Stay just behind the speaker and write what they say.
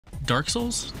Dark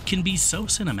Souls can be so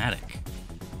cinematic.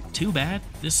 Too bad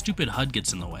this stupid HUD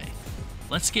gets in the way.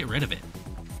 Let's get rid of it.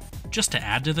 Just to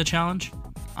add to the challenge,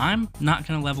 I'm not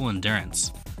going to level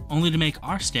endurance, only to make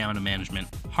our stamina management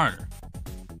harder.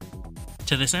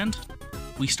 To this end,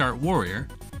 we start Warrior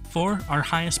for our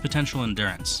highest potential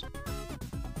endurance.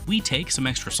 We take some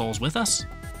extra souls with us,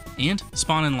 and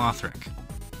spawn in Lothric.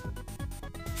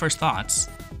 First thoughts,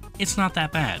 it's not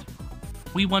that bad.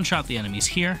 We one-shot the enemies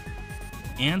here,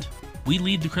 and we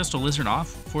lead the Crystal Lizard off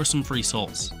for some free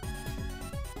souls.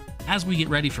 As we get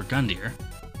ready for Gundyr,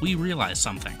 we realize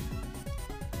something.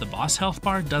 The boss health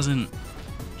bar doesn't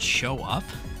show up?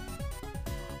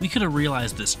 We could have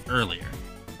realized this earlier,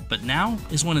 but now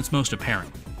is when it's most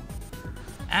apparent.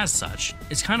 As such,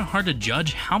 it's kind of hard to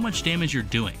judge how much damage you're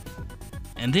doing,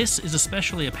 and this is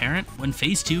especially apparent when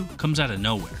Phase 2 comes out of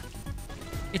nowhere.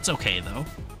 It's okay though,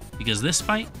 because this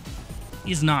fight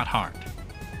is not hard.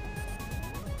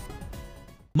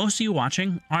 Most of you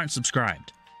watching aren't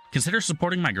subscribed. Consider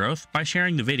supporting my growth by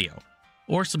sharing the video,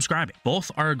 or subscribing. Both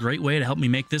are a great way to help me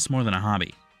make this more than a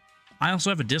hobby. I also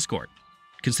have a Discord.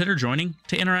 Consider joining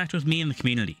to interact with me in the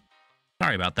community.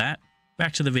 Sorry about that,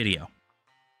 back to the video.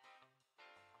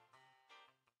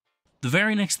 The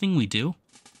very next thing we do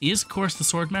is course the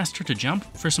Swordmaster to jump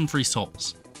for some free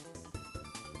souls.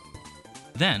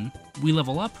 Then, we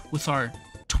level up with our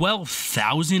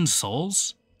 12,000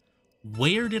 souls?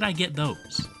 Where did I get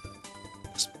those?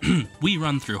 We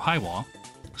run through High Wall,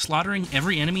 slaughtering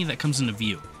every enemy that comes into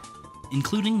view,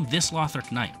 including this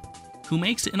Lothric Knight, who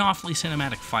makes an awfully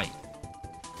cinematic fight.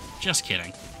 Just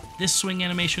kidding, this swing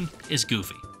animation is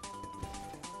goofy.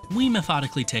 We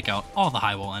methodically take out all the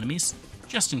High Wall enemies,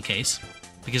 just in case,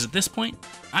 because at this point,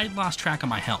 I'd lost track of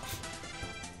my health.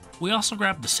 We also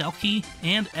grab the Cell Key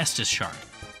and Estus Shard,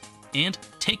 and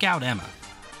take out Emma.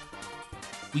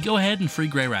 We go ahead and free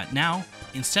Greyrat now,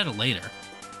 instead of later,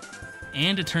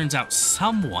 and it turns out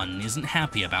someone isn't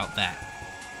happy about that.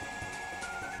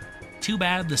 Too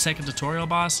bad the second tutorial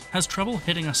boss has trouble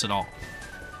hitting us at all.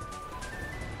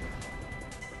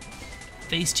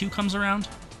 Phase 2 comes around,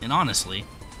 and honestly,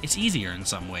 it's easier in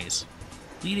some ways,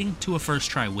 leading to a first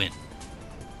try win.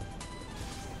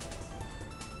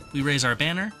 We raise our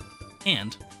banner,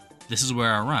 and this is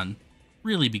where our run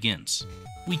really begins.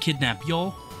 We kidnap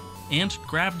Yol and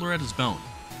grab Loretta's bone,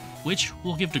 which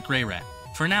we'll give to Greyrat.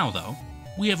 For now though,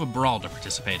 we have a brawl to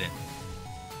participate in.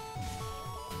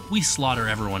 We slaughter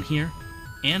everyone here,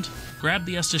 and grab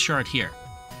the Estus Shard here.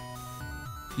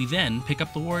 We then pick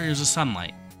up the Warriors of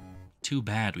Sunlight. Too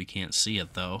bad we can't see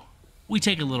it though. We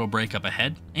take a little break up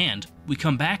ahead, and we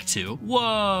come back to...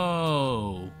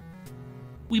 Whoa!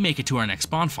 We make it to our next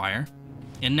bonfire,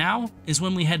 and now is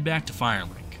when we head back to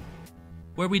Firelink,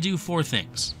 where we do 4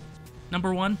 things.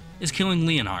 Number 1 is killing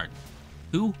Leonhard,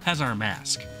 who has our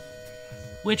mask,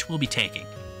 which we'll be taking.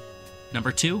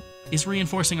 Number 2 is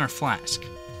reinforcing our flask.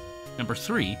 Number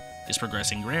 3 is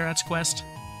progressing Greyrat's quest,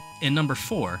 and number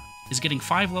 4 is getting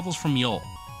 5 levels from Yol,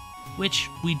 which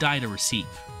we die to receive.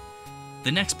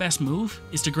 The next best move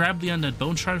is to grab the Undead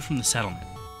Bone Shard from the settlement,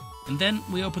 and then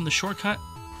we open the shortcut,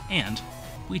 and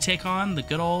we take on the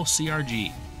good old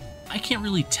CRG. I can't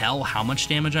really tell how much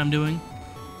damage I'm doing,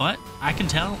 but I can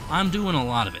tell I'm doing a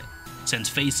lot of it, since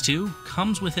Phase 2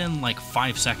 comes within like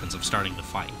 5 seconds of starting the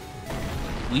fight.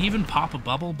 We even pop a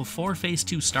bubble before Phase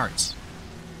 2 starts.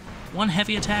 One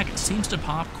heavy attack seems to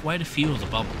pop quite a few of the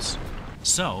bubbles,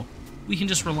 so we can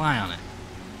just rely on it,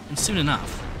 and soon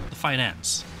enough, the fight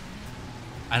ends.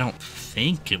 I don't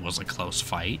think it was a close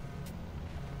fight,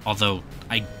 although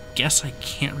I guess I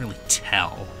can't really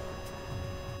tell.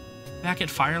 Back at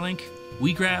Firelink,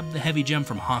 we grab the heavy gem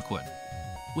from Hawkwood,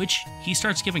 which he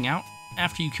starts giving out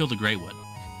after you kill the Greywood.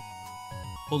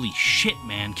 Holy shit,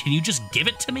 man, can you just give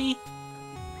it to me?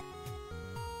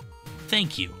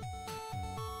 Thank you.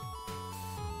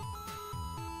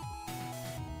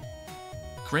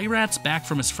 Greyrat's back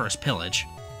from his first pillage,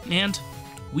 and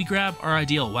we grab our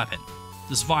ideal weapon,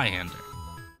 the Zweihander.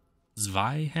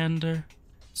 Zweihander?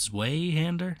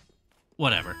 Zweihander?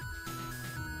 Whatever.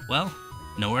 Well,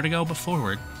 nowhere to go but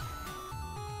forward.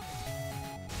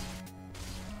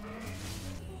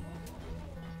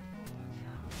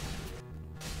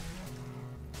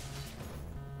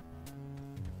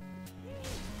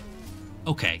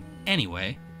 Okay,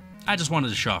 anyway, I just wanted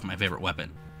to show off my favorite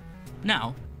weapon.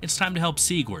 Now, it's time to help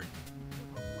Sigurd.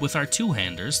 With our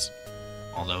two-handers,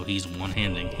 although he's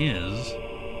one-handing his,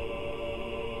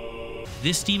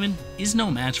 this demon is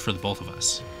no match for the both of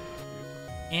us.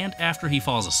 And after he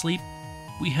falls asleep,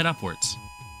 we head upwards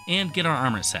and get our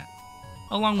armor set,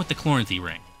 along with the Chloranthy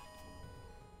ring.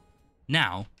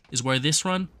 Now is where this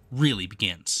run really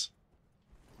begins.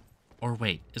 Or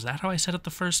wait, is that how I said it the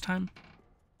first time?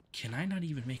 Can I not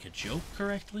even make a joke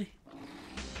correctly?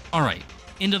 Alright,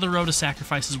 into the road of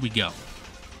sacrifices we go.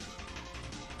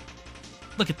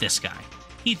 Look at this guy.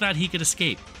 He thought he could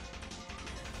escape.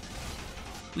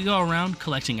 We go around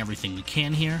collecting everything we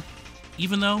can here,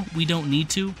 even though we don't need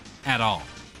to at all.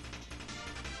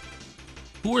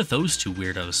 Who are those two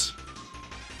weirdos?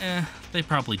 They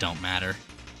probably don't matter.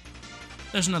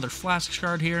 There's another flask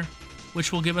shard here,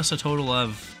 which will give us a total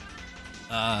of,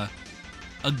 a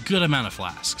good amount of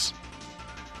flasks.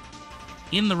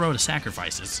 In the road of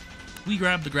sacrifices, we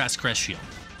grab the grass crest shield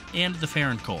and the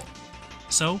Farron coal,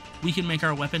 so we can make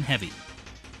our weapon heavy.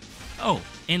 Oh,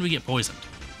 and we get poisoned,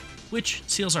 which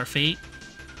seals our fate,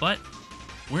 but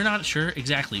we're not sure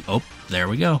exactly. Oh, there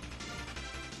we go.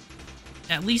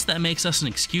 At least that makes us an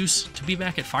excuse to be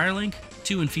back at Firelink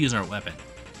to infuse our weapon,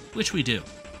 which we do.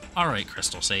 Alright,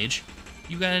 Crystal Sage,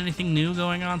 you got anything new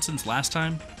going on since last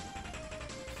time?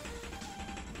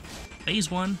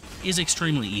 Phase 1 is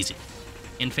extremely easy,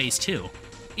 and Phase 2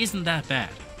 isn't that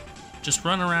bad. Just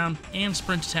run around and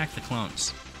sprint attack the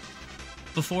clones,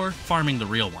 before farming the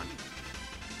real one.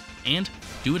 And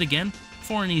do it again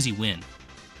for an easy win.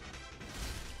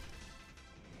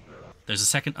 There's a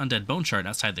second undead bone shard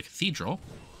outside the cathedral,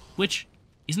 which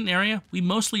is an area we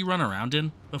mostly run around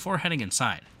in before heading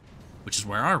inside, which is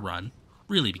where our run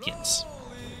really begins.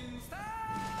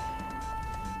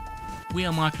 We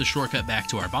unlock the shortcut back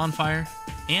to our bonfire,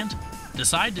 and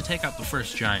decide to take out the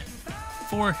first giant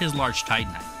for his large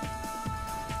titanite.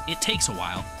 It takes a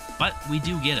while, but we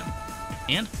do get him,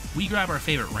 and we grab our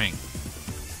favorite ring,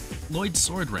 Lloyd's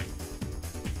sword ring.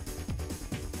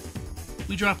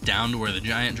 We drop down to where the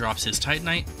giant drops his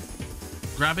titanite,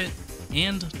 grab it,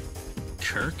 and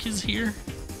Kirk is here?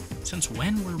 Since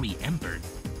when were we embered?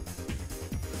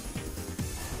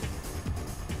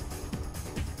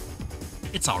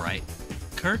 It's alright.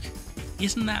 Kirk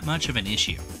isn't that much of an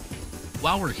issue.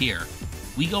 While we're here,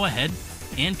 we go ahead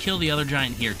and kill the other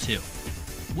giant here too,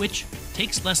 which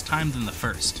takes less time than the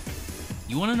first.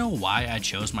 You want to know why I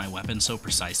chose my weapon so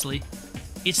precisely?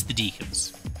 It's the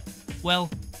deacons. Well,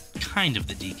 kind of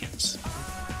the deacons.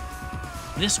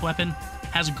 This weapon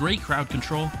has great crowd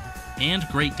control and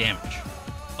great damage,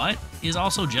 but is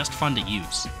also just fun to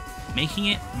use, making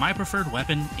it my preferred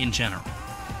weapon in general.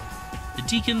 The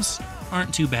deacons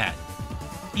aren't too bad.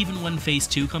 Even when Phase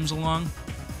 2 comes along,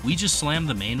 we just slam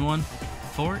the main one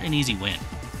for an easy win.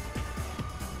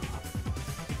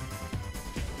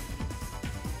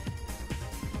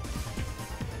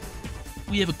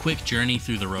 We have a quick journey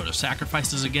through the Road of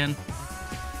Sacrifices again,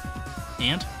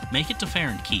 and make it to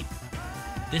Farron Keep.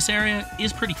 This area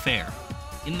is pretty fair,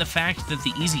 in the fact that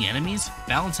the easy enemies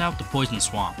balance out the Poison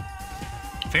Swamp.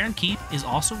 Farron Keep is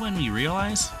also when we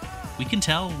realize we can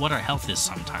tell what our health is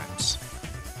sometimes.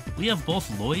 We have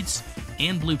both Lloyd's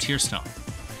and Blue Tearstone,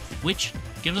 which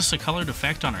gives us a colored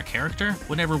effect on our character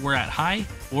whenever we're at high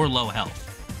or low health.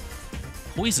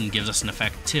 Poison gives us an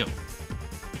effect too.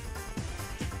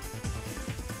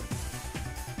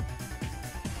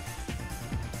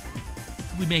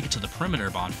 We make it to the perimeter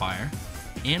bonfire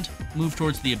and move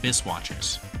towards the Abyss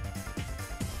Watchers.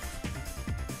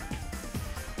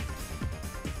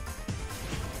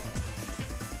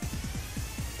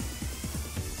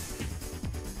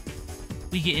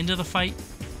 We get into the fight,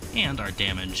 and our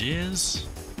damage is...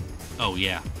 oh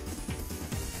yeah.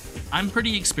 I'm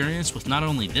pretty experienced with not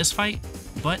only this fight,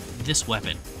 but this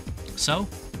weapon, so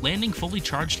landing fully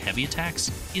charged heavy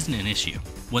attacks isn't an issue.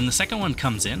 When the second one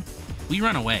comes in, we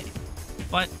run away,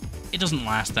 but it doesn't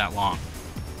last that long,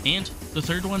 and the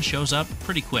third one shows up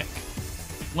pretty quick.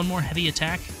 One more heavy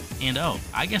attack, and oh,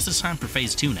 I guess it's time for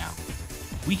Phase 2 now.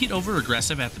 We get over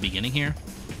aggressive at the beginning here,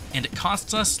 and it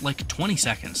costs us like 20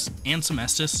 seconds and some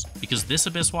Estus because this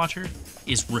Abyss Watcher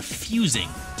is refusing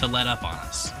to let up on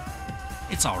us.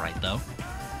 It's alright though,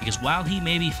 because while he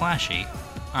may be flashy,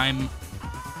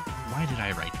 why did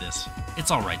I write this?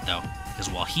 It's alright though, because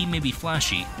while he may be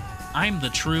flashy, I'm the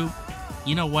true...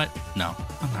 You know what? No,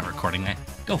 I'm not recording that.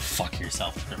 Go fuck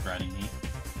yourself for writing me.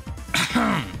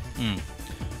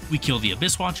 We kill the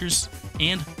Abyss Watchers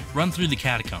and run through the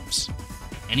catacombs.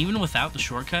 And even without the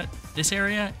shortcut, this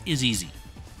area is easy.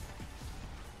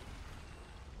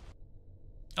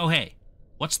 Oh hey,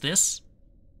 what's this?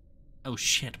 Oh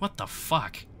shit, what the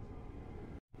fuck?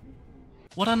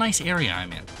 What a nice area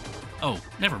I'm in. Oh,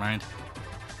 never mind.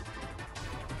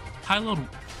 High Lord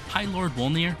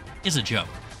Wolnir is a joke.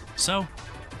 So,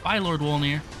 bye Lord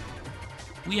Wolnir.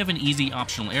 We have an easy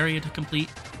optional area to complete,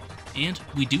 and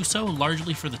we do so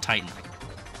largely for the Titanite.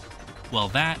 Well,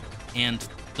 that and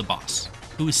the boss,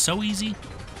 who is so easy,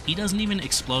 he doesn't even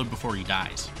explode before he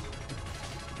dies.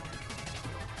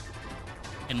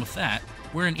 And with that,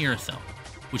 we're in Irithyll,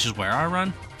 which is where our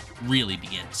run really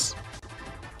begins.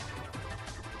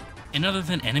 And other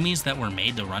than enemies that were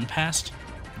made to run past,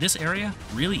 this area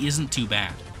really isn't too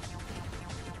bad.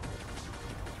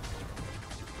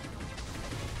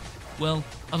 Well,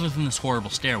 other than this horrible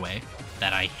stairway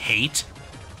that I hate,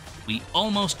 we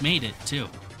almost made it too.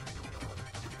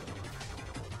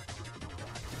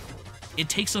 It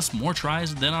takes us more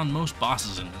tries than on most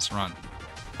bosses in this run,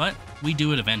 but we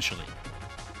do it eventually.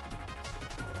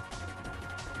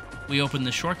 We open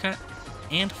this shortcut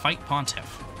and fight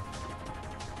Pontiff.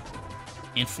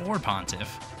 And for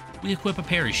Pontiff, we equip a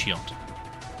parry shield,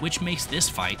 which makes this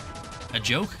fight a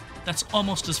joke that's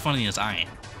almost as funny as I am.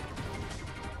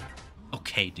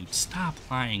 Okay, dude, stop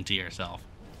lying to yourself.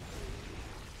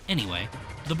 Anyway,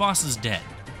 the boss is dead.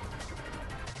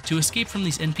 To escape from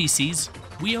these NPCs,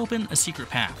 we open a secret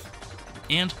path,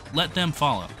 and let them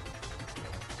follow.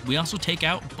 We also take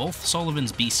out both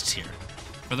Sullivan's beasts here,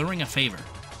 for the Ring of Favor,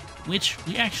 which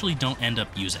we actually don't end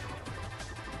up using.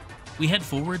 We head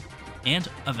forward, and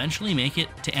eventually make it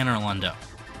to Anor Londo.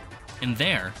 And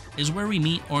there is where we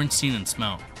meet Ornstein and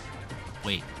Smough.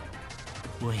 Wait,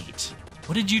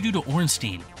 what did you do to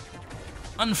Ornstein?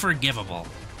 Unforgivable.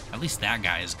 At least that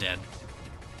guy is dead.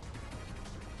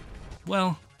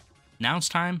 Well, now it's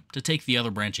time to take the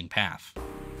other branching path.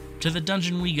 To the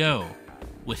dungeon we go,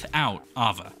 without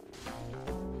Ava.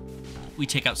 We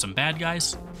take out some bad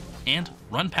guys, and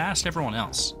run past everyone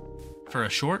else, for a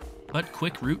short but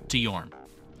quick route to Yorm.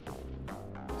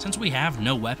 Since we have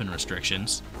no weapon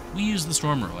restrictions, we use the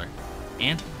Storm Ruler,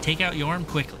 and take out Yorm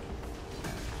quickly.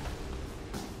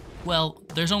 Well,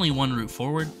 there's only one route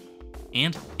forward,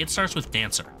 and it starts with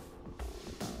Dancer.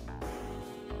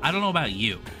 I don't know about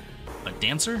you, but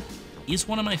Dancer is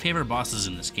one of my favorite bosses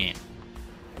in this game.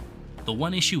 The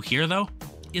one issue here, though,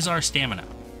 is our stamina.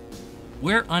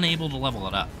 We're unable to level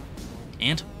it up,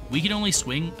 and we can only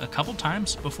swing a couple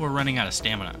times before running out of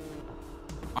stamina.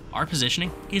 Our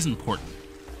positioning is important,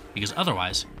 because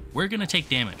otherwise, we're going to take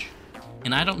damage,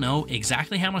 and I don't know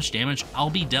exactly how much damage I'll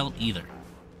be dealt either,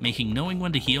 making knowing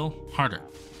when to heal harder.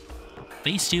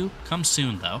 Phase 2 comes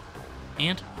soon though,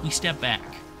 and we step back.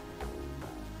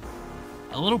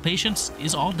 A little patience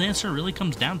is all Dancer really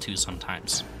comes down to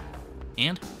sometimes,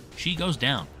 and she goes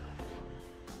down.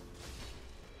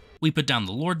 We put down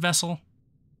the Lord Vessel.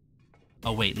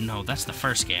 Oh wait, no, that's the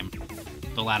first game.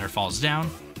 The ladder falls down,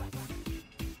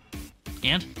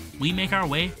 and we make our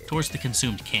way towards the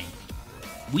Consumed King.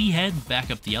 We head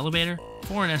back up the elevator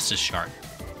for an Estus Shard,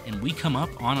 and we come up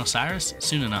on Osiris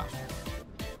soon enough.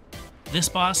 This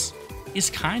boss is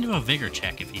kind of a vigor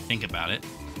check if you think about it,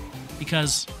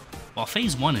 because while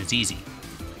Phase 1 is easy,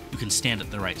 you can stand at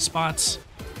the right spots,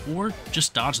 or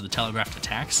just dodge the telegraphed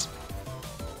attacks,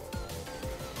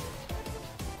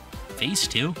 Phase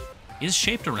 2 is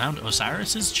shaped around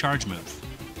Osiris's charge move.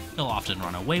 He'll often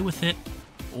run away with it,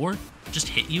 or just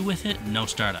hit you with it, no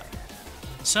startup.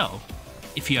 So,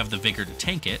 if you have the vigor to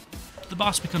tank it, the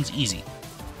boss becomes easy.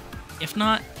 If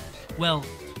not, well,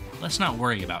 let's not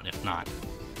worry about if not.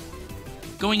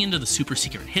 Going into the super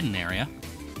secret hidden area,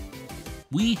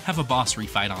 we have a boss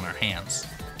refight on our hands.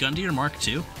 Gundyr Mark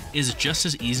II is just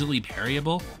as easily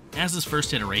parryable as his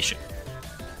first iteration.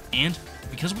 And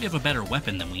because we have a better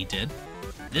weapon than we did,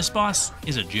 this boss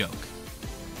is a joke.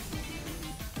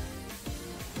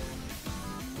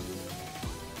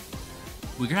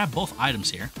 We grab both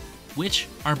items here, which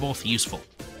are both useful.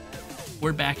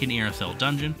 We're back in Irithyll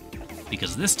Dungeon,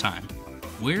 because this time,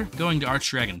 we're going to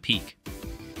Archdragon Peak.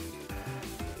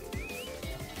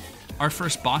 Our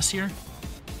first boss here?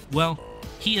 Well,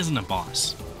 he isn't a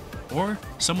boss, or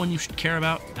someone you should care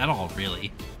about at all,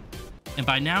 really. And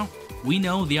by now, we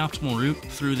know the optimal route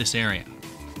through this area.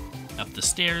 Up the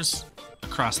stairs,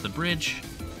 across the bridge,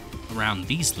 around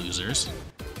these losers,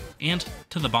 and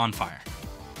to the bonfire.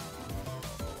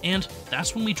 And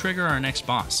that's when we trigger our next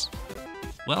boss.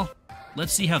 Well,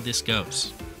 let's see how this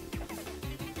goes.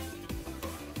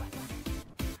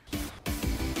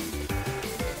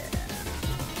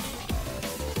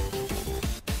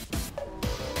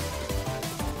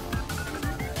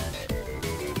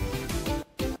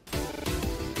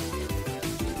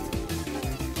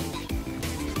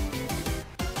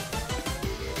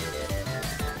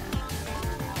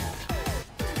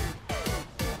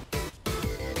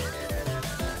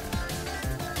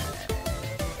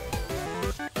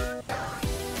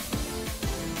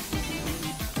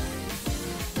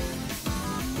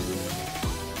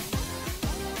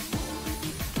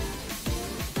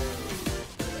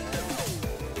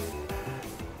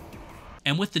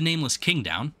 And with the Nameless King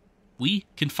down, we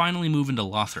can finally move into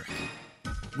Lothric.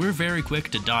 We're very quick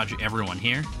to dodge everyone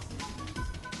here,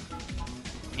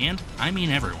 and I mean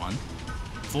everyone,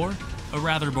 for a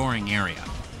rather boring area.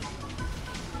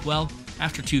 Well,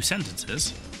 after 2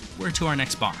 sentences, we're to our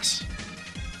next boss.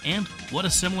 And what a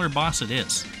similar boss it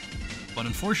is. But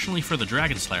unfortunately for the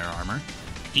Dragon Slayer armor,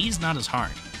 he's not as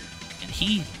hard. And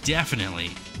he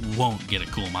definitely won't get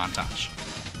a cool montage.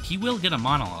 He will get a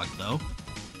monologue though,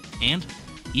 and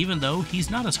even though he's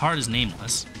not as hard as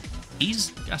Nameless,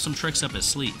 he's got some tricks up his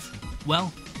sleeve.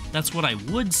 Well, that's what I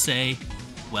would say.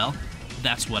 Well,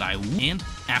 that's what I would. And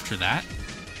after that,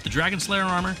 the Dragon Slayer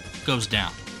armor goes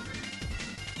down.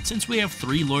 Since we have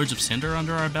 3 Lords of Cinder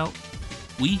under our belt,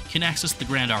 we can access the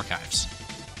Grand Archives,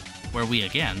 where we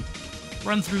again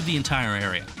run through the entire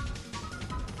area.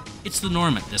 It's the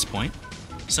norm at this point,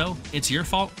 so it's your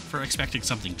fault for expecting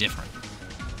something different.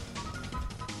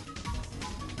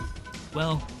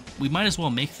 Well, we might as well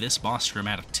make this boss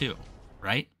dramatic too,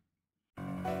 right?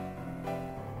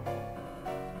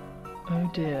 Oh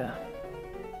dear.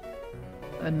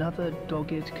 Another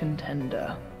dogged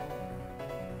contender.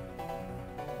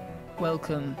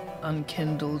 Welcome,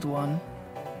 unkindled one,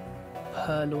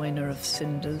 purloiner of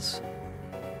cinders.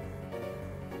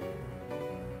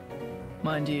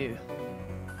 Mind you,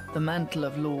 the mantle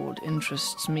of Lord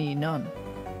interests me none.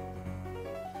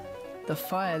 The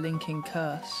fire-linking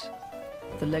curse,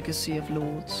 the legacy of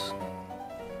lords,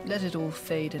 let it all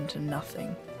fade into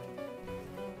nothing.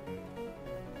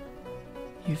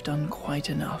 You've done quite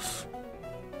enough.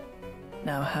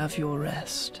 Now have your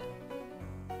rest.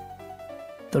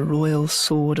 The royal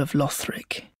sword of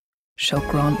Lothric shall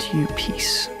grant you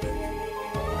peace.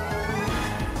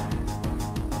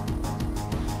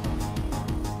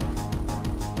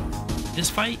 This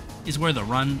fight is where the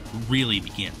run really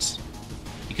begins,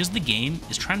 because the game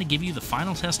is trying to give you the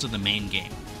final test of the main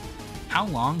game. How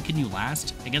long can you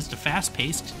last against a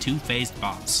fast-paced, 2-phased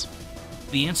boss?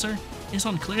 The answer is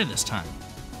unclear this time,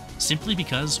 simply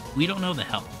because we don't know the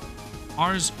health,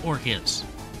 ours or his.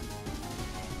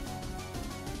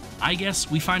 I guess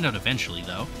we find out eventually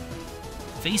though.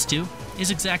 Phase 2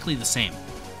 is exactly the same,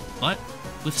 but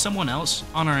with someone else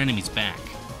on our enemy's back.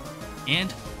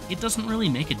 And it doesn't really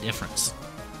make a difference,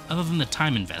 other than the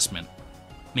time investment,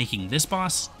 making this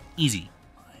boss easy.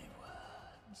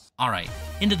 Alright,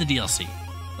 into the DLC.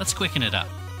 Let's quicken it up.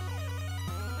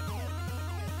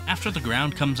 After the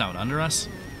ground comes out under us,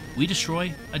 we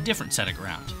destroy a different set of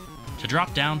ground, to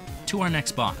drop down to our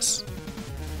next boss.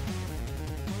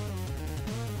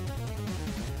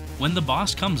 When the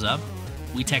boss comes up,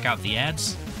 we take out the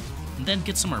ads, and then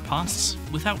get some ripostes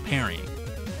without parrying.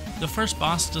 The first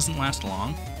boss doesn't last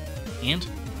long, and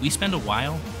we spend a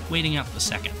while waiting out the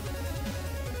second.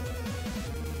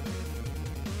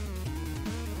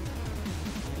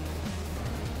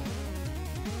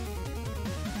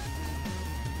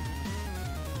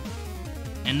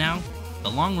 And now, the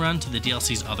long run to the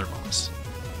DLC's other boss.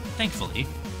 Thankfully,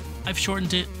 I've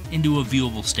shortened it into a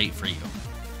viewable state for you.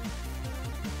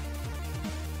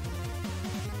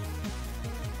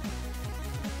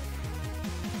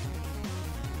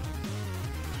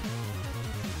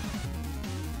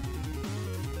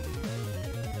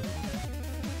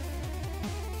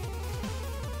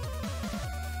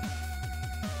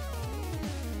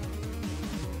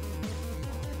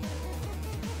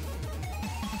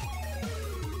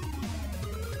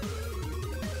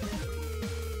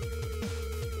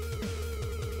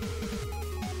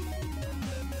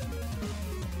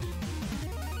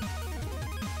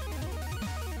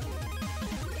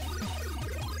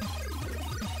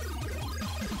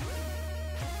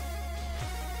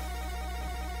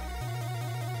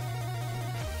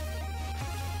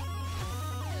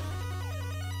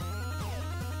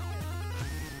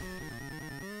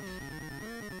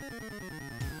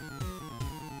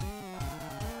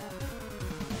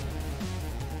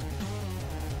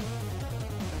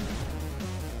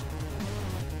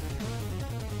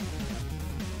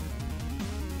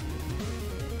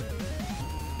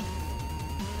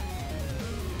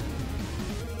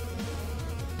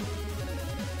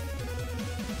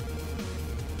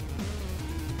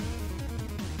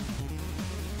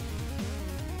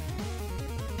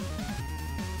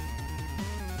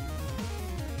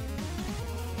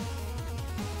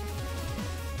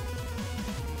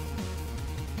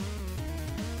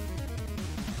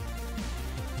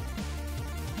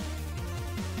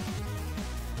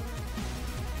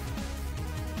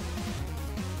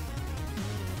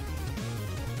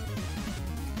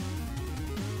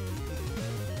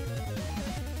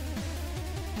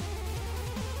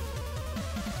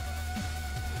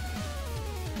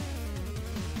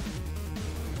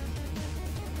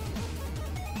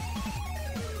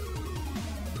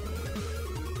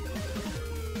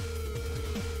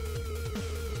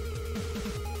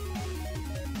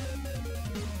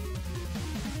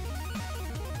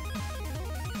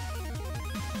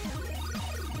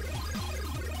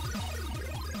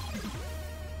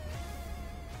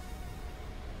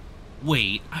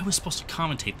 Wait, I was supposed to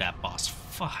commentate that boss.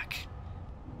 Fuck.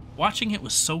 Watching it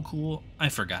was so cool, I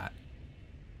forgot.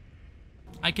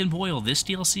 I can boil this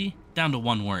DLC down to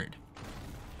one word.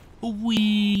 Wee.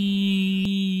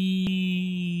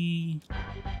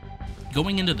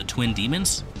 Going into the Twin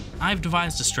Demons, I've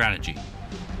devised a strategy.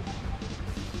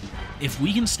 If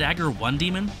we can stagger one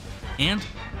demon and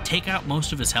take out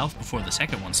most of his health before the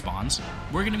second one spawns,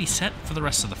 we're going to be set for the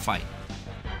rest of the fight.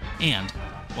 And,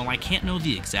 while I can't know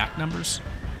the exact numbers,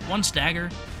 one stagger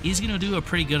is going to do a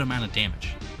pretty good amount of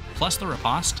damage. Plus the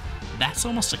riposte, that's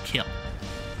almost a kill.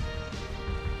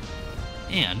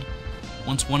 And,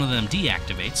 once one of them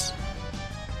deactivates,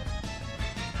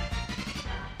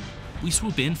 we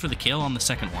swoop in for the kill on the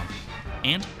second one,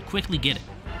 and quickly get it,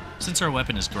 since our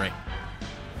weapon is great.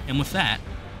 And with that,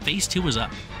 phase 2 is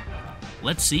up.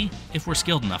 Let's see if we're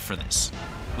skilled enough for this.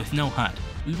 With no HUD,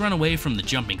 we run away from the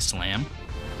jumping slam,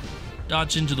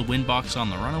 dodge into the wind box on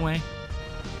the runaway,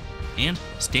 and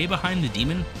stay behind the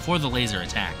demon for the laser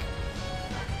attack.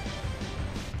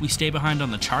 We stay behind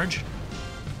on the charge,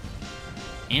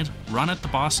 and run at the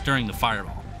boss during the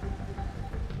fireball.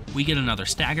 We get another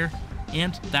stagger,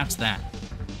 and that's that.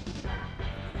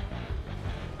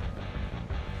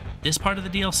 This part of the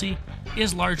DLC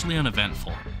is largely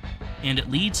uneventful, and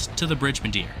it leads to the Bridge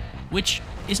Meteor, which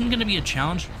isn't going to be a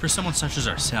challenge for someone such as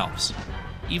ourselves,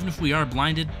 even if we are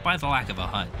blinded by the lack of a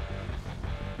HUD.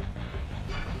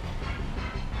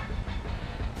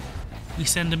 We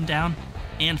send him down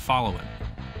and follow him.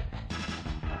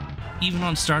 Even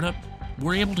on startup,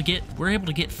 we're able to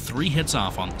get 3 hits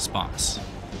off on this boss.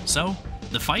 So,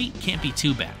 the fight can't be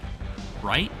too bad.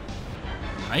 Right?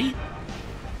 Right?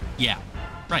 Yeah,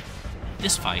 right.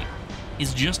 This fight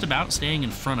is just about staying in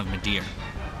front of Meteor,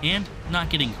 and not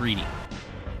getting greedy.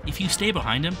 If you stay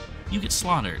behind him, you get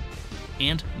slaughtered,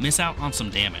 and miss out on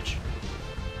some damage.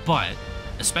 But,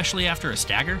 especially after a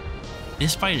stagger,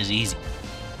 this fight is easy.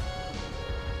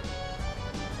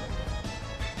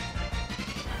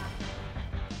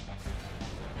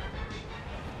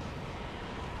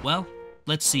 Well,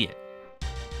 let's see it.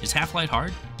 Is Half-Light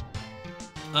hard?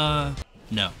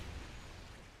 No.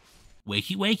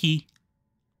 Wakey wakey.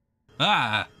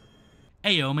 Ah!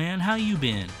 Ayo man, how you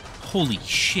been? Holy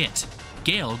shit!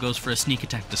 Gale goes for a sneak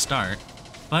attack to start,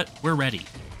 but we're ready.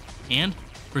 And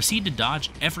proceed to dodge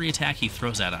every attack he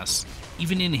throws at us,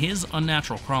 even in his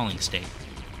unnatural crawling state.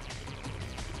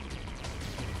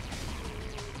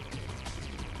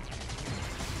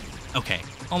 Okay,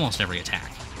 almost every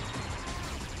attack.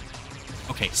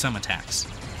 Okay, some attacks.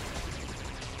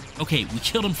 Okay, we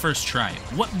killed him first try.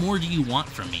 What more do you want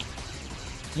from me?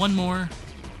 One more.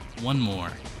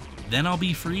 Then I'll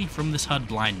be free from this HUD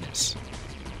blindness.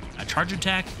 A charge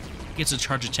attack gets a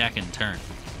charge attack in turn.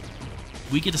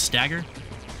 We get a stagger,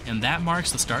 and that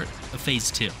marks the start of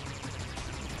phase 2.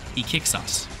 He kicks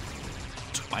us.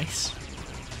 Twice?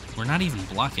 We're not even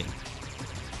blocking.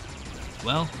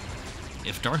 Well,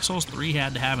 if Dark Souls 3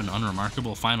 had to have an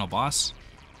unremarkable final boss,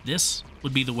 this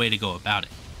would be the way to go about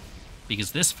it,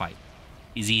 because this fight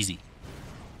is easy.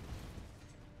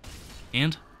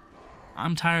 And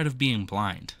I'm tired of being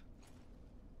blind.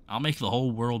 I'll make the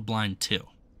whole world blind too.